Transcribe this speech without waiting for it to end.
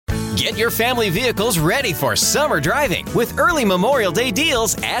Get your family vehicles ready for summer driving with early Memorial Day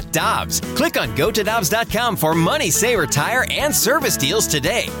deals at Dobbs. Click on GoToDobbs.com for money saver tire and service deals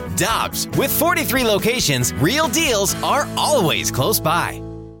today. Dobbs, with 43 locations, real deals are always close by.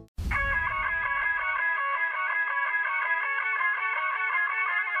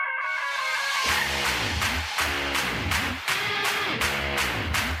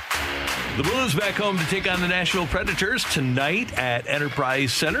 The Blues back home to take on the Nashville Predators tonight at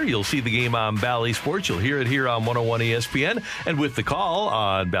Enterprise Center. You'll see the game on Bally Sports. You'll hear it here on 101 ESPN. And with the call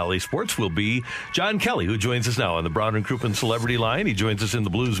on Bally Sports will be John Kelly, who joins us now on the Brown and Crouppen Celebrity Line. He joins us in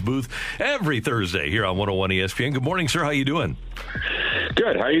the Blues booth every Thursday here on 101 ESPN. Good morning, sir. How you doing?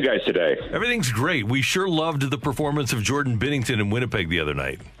 Good. How are you guys today? Everything's great. We sure loved the performance of Jordan Binnington in Winnipeg the other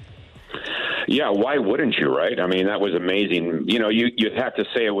night. Yeah, why wouldn't you, right? I mean, that was amazing. You know, you'd have to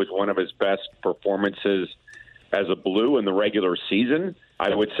say it was one of his best performances as a Blue in the regular season,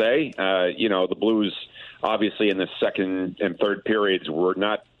 I would say. The Blues, obviously, in the second and third periods were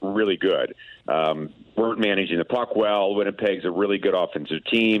not really good. Weren't managing the puck well. Winnipeg's a really good offensive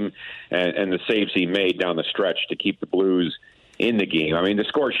team, and the saves he made down the stretch to keep the Blues in the game. I mean, the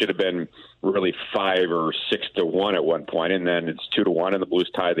score should have been really 5 or 6-1 at one point, and then it's 2-1, and the Blues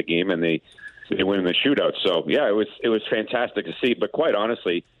tie the game, and they win in the shootout. So, yeah, it was fantastic to see. But quite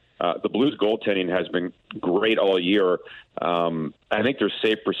honestly, the Blues goaltending has been great all year. I think their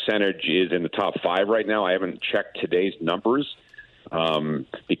save percentage is in the top 5 right now. I haven't checked today's numbers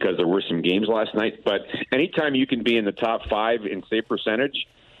because there were some games last night. But anytime you can be in the top 5 in save percentage,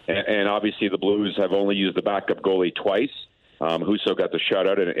 and obviously the Blues have only used the backup goalie twice. Husso got the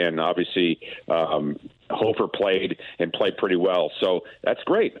shutout, and obviously Hofer played pretty well. So that's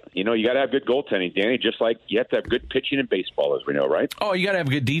great. You know, you got to have good goaltending, Danny, just like you have to have good pitching in baseball, as we know, right? Oh, you got to have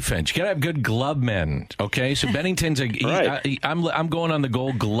good defense. You got to have good glove men, okay? So Bennington's right. I'm going on the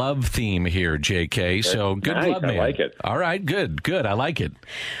Gold Glove theme here, JK. So good nice. glove man. I like it. All right, good. I like it.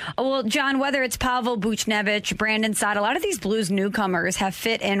 Well, John, whether it's Pavel Buchnevich, Brandon Saad, a lot of these Blues newcomers have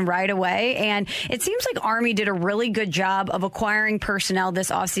fit in right away, and it seems like Army did a really good job of acquiring personnel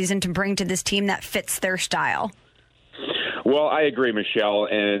this offseason to bring to this team that fits their style. Well, I agree, Michelle,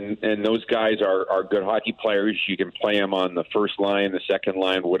 and those guys are good hockey players. You can play them on the first line, the second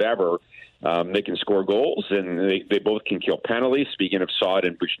line, whatever. They can score goals, and they both can kill penalties, speaking of Saad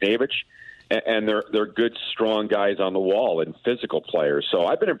and Buchnevich, and they're good, strong guys on the wall and physical players. So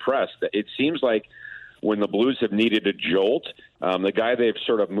I've been impressed. It seems like when the Blues have needed a jolt, the guy they've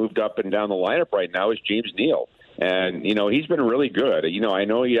sort of moved up and down the lineup right now is James Neal. And, you know, he's been really good. You know, I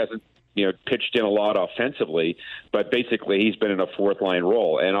know he hasn't, pitched in a lot offensively, but basically he's been in a fourth-line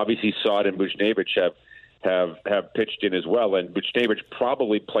role. And obviously Saad and Buchnevich have pitched in as well. And Buchnevich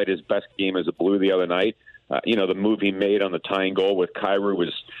probably played his best game as a Blue the other night. The move he made on the tying goal with Kyrou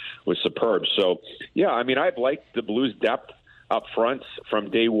was superb. So, yeah, I mean, I've liked the Blues' depth up front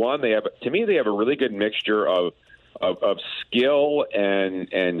from day one. They have a really good mixture of skill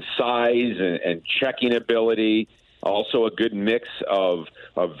and size and checking ability. Also a good mix of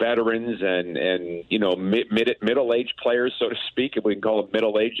veterans and middle-aged players, so to speak, if we can call them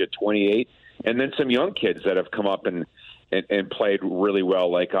middle-aged at 28, and then some young kids that have come up and played really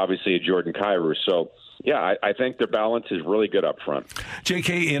well, like obviously a Jordan Kyrou. So, yeah, I think their balance is really good up front.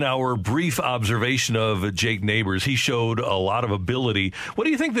 JK, in our brief observation of Jake Neighbors, he showed a lot of ability. What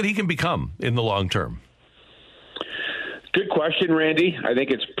do you think that he can become in the long term? Good question, Randy. I think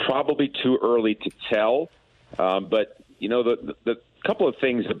it's probably too early to tell. But, the couple of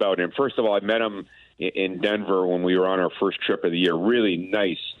things about him. First of all, I met him in Denver when we were on our first trip of the year. Really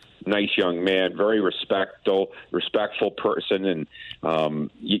nice young man, very respectful person.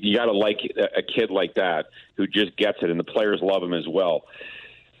 And you got to like a kid like that who just gets it, and the players love him as well.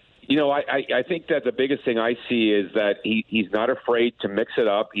 I think that the biggest thing I see is that he's not afraid to mix it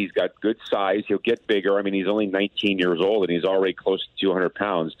up. He's got good size. He'll get bigger. I mean, he's only 19 years old, and he's already close to 200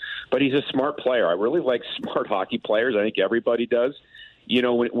 pounds. But he's a smart player. I really like smart hockey players. I think everybody does.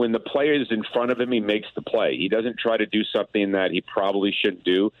 When the player is in front of him, he makes the play. He doesn't try to do something that he probably shouldn't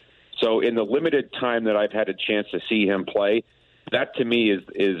do. So in the limited time that I've had a chance to see him play, that to me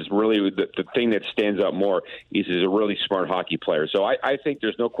is really the thing that stands out more. He's a really smart hockey player. So I think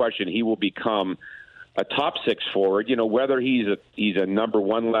there's no question he will become a top 6 forward. Whether he's a number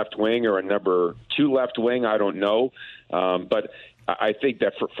 1 left wing or a number 2 left wing, I don't know. But I think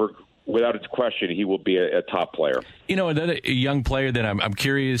that without a question, he will be a top player. Another young player that I'm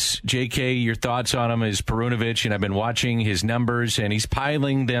curious, JK, your thoughts on him is Perunovic, and I've been watching his numbers, and he's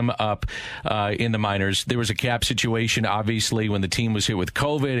piling them up in the minors. There was a cap situation, obviously, when the team was hit with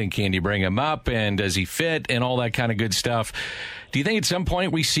COVID, and can you bring him up, and does he fit, and all that kind of good stuff. Do you think at some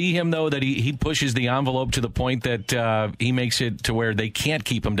point we see him, though, that he pushes the envelope to the point that he makes it to where they can't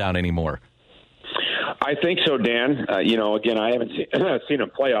keep him down anymore? I think so, Dan. Again, I haven't seen him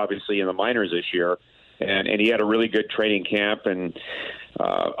play, obviously, in the minors this year, and he had a really good training camp, and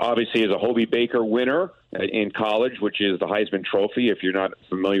obviously is a Hobie Baker winner in college, which is the Heisman Trophy, if you're not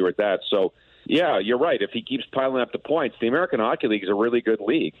familiar with that. So, yeah, you're right. If he keeps piling up the points, the American Hockey League is a really good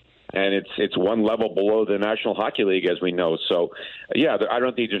league, and it's one level below the National Hockey League, as we know. So, yeah, I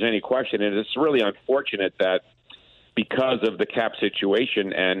don't think there's any question, and it's really unfortunate that because of the cap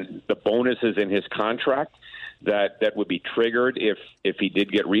situation and the bonuses in his contract that would be triggered if he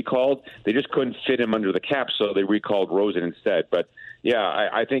did get recalled. They just couldn't fit him under the cap, so they recalled Rosen instead. But, yeah,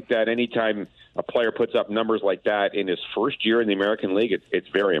 I think that anytime a player puts up numbers like that in his first year in the American League, it's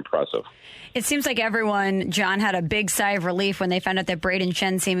very impressive. It seems like everyone, John, had a big sigh of relief when they found out that Braden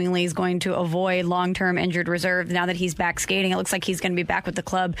Shen seemingly is going to avoid long-term injured reserve. Now that he's back skating, it looks like he's going to be back with the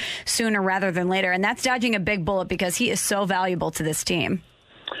club sooner rather than later. And that's dodging a big bullet because he is so valuable to this team.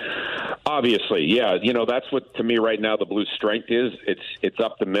 Obviously, yeah. That's what, to me, right now, the Blues' strength is. It's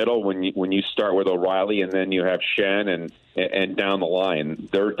up the middle when you start with O'Reilly, and then you have Shen and down the line.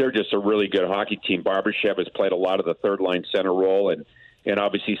 They're just a really good hockey team. Barbashev has played a lot of the third-line center role, and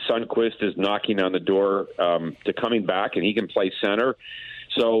obviously Sundqvist is knocking on the door to coming back, and he can play center.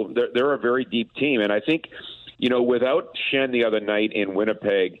 So they're a very deep team, and I think, without Shen the other night in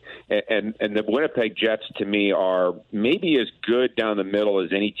Winnipeg, and the Winnipeg Jets, to me, are maybe as good down the middle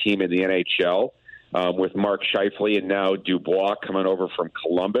as any team in the NHL, with Mark Scheifele and now Dubois coming over from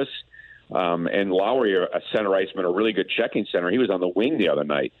Columbus, and Lowry, a center iceman, a really good checking center. He was on the wing the other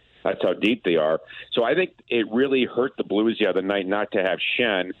night. That's how deep they are. So I think it really hurt the Blues the other night not to have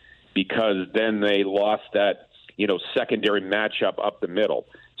Shen, because then they lost that, secondary matchup up the middle.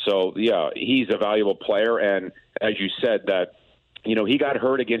 So, yeah, he's a valuable player. And as you said, that, he got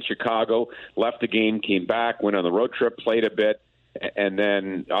hurt against Chicago, left the game, came back, went on the road trip, played a bit, and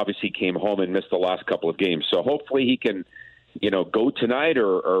then obviously came home and missed the last couple of games. So hopefully he can, go tonight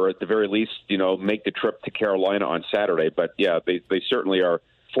or at the very least, make the trip to Carolina on Saturday. But, yeah, they certainly are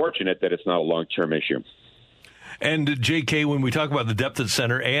fortunate that it's not a long-term issue. And, JK, when we talk about the depth at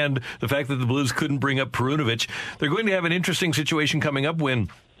center and the fact that the Blues couldn't bring up Perunovic, they're going to have an interesting situation coming up when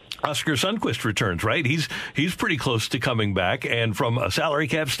Oskar Sundqvist returns, right? He's pretty close to coming back, and from a salary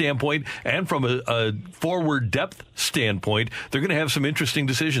cap standpoint and from a forward depth standpoint, they're going to have some interesting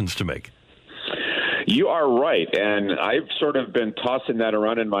decisions to make. You are right, and I've sort of been tossing that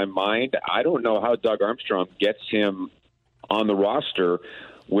around in my mind. I don't know how Doug Armstrong gets him on the roster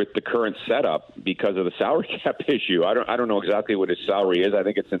with the current setup because of the salary cap issue. I don't know exactly what his salary is. I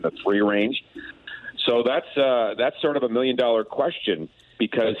think it's in the 3 range. So that's sort of $1 million question,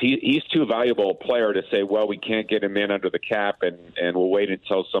 because he's too valuable a player to say, well, we can't get him in under the cap and we'll wait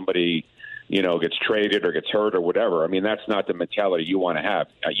until somebody, gets traded or gets hurt or whatever. I mean, that's not the mentality you want to have.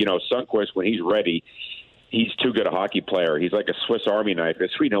 Sundqvist, when he's ready, he's too good a hockey player. He's like a Swiss Army knife.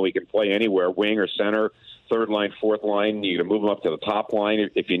 We know he can play anywhere, wing or center, third line, fourth line. You can move him up to the top line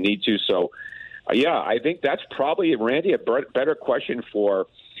if you need to. So, yeah, I think that's probably, Randy, a better question for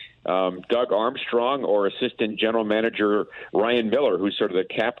Doug Armstrong or assistant general manager Ryan Miller, who's sort of the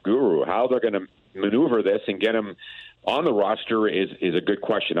cap guru. How they're going to maneuver this and get him on the roster is a good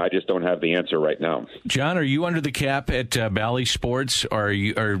question. I just don't have the answer right now. John, are you under the cap at Bally Sports, or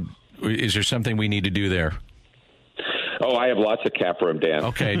is there something we need to do there? Oh, I have lots of cap room, Dan.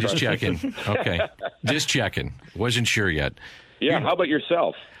 Okay, just checking. Okay, just checking. Wasn't sure yet. Yeah, how about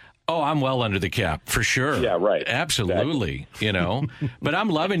yourself? Oh, I'm well under the cap, for sure. Yeah, right. Absolutely, But I'm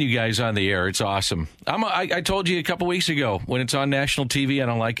loving you guys on the air. It's awesome. I told you a couple weeks ago, when it's on national TV, I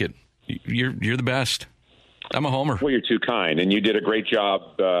don't like it. You're the best. I'm a homer. Well, you're too kind, and you did a great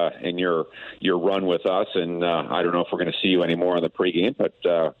job in your run with us, and I don't know if we're going to see you anymore on the pregame,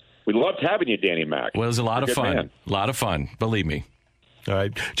 but we loved having you, Danny Mac. Well, it was a lot of fun. Man. A lot of fun, believe me. All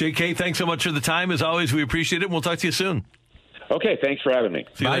right. JK, thanks so much for the time. As always, we appreciate it, and we'll talk to you soon. Okay, thanks for having me.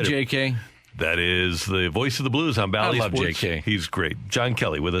 Bye, JK. That is the voice of the Blues on Bally Sports. I love JK. He's great. John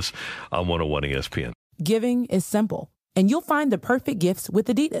Kelly with us on 101 ESPN. Giving is simple, and you'll find the perfect gifts with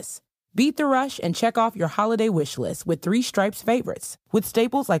Adidas. Beat the rush and check off your holiday wish list with 3 Stripes favorites. With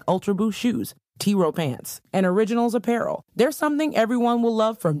staples like Ultra Boost shoes, T-Row pants, and Originals apparel, there's something everyone will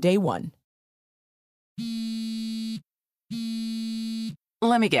love from day one.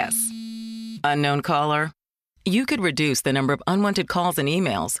 Let me guess. Unknown caller? You could reduce the number of unwanted calls and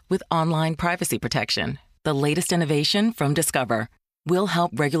emails with online privacy protection. The latest innovation from Discover will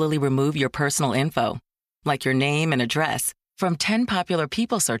help regularly remove your personal info, like your name and address, from 10 popular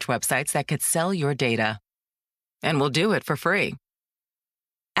people search websites that could sell your data. And we'll do it for free.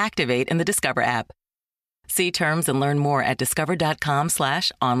 Activate in the Discover app. See terms and learn more at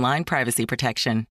discover.com/online privacy protection.